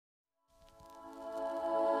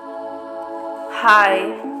Hi,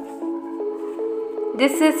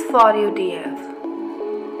 this is for you, dear.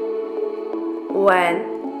 When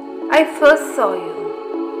I first saw you,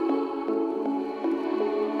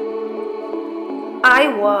 I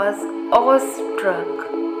was awestruck.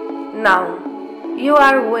 Now you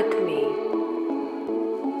are with me.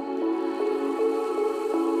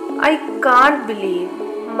 I can't believe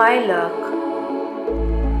my luck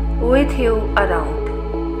with you around.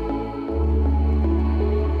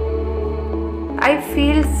 I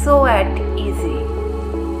feel so at ease.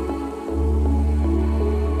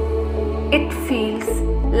 It feels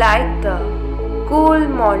like the cool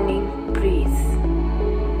morning breeze.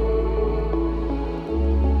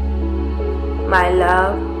 My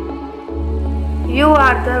love, you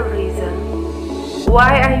are the reason why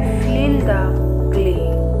I feel the glee.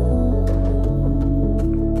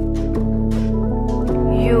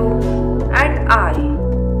 You and I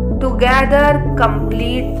together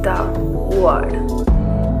complete the world.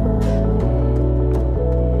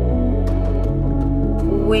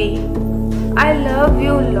 I love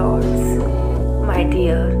you lots, my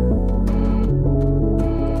dear.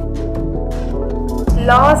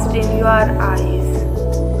 Lost in your eyes,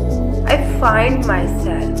 I find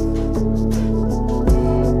myself.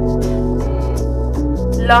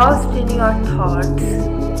 Lost in your thoughts,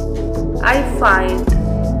 I find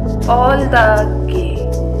all the gay.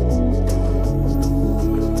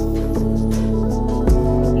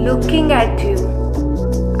 Looking at you,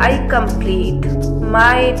 I complete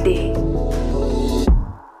my day.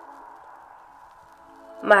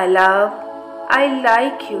 My love, I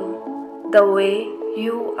like you the way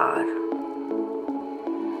you are.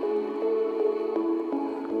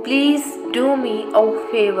 Please do me a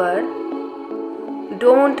favor.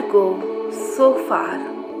 Don't go so far.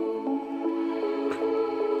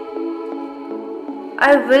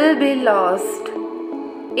 I will be lost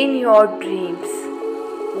in your dreams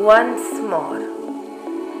once more.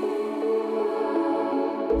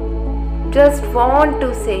 Just want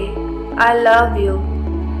to say I love you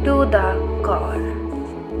to the core.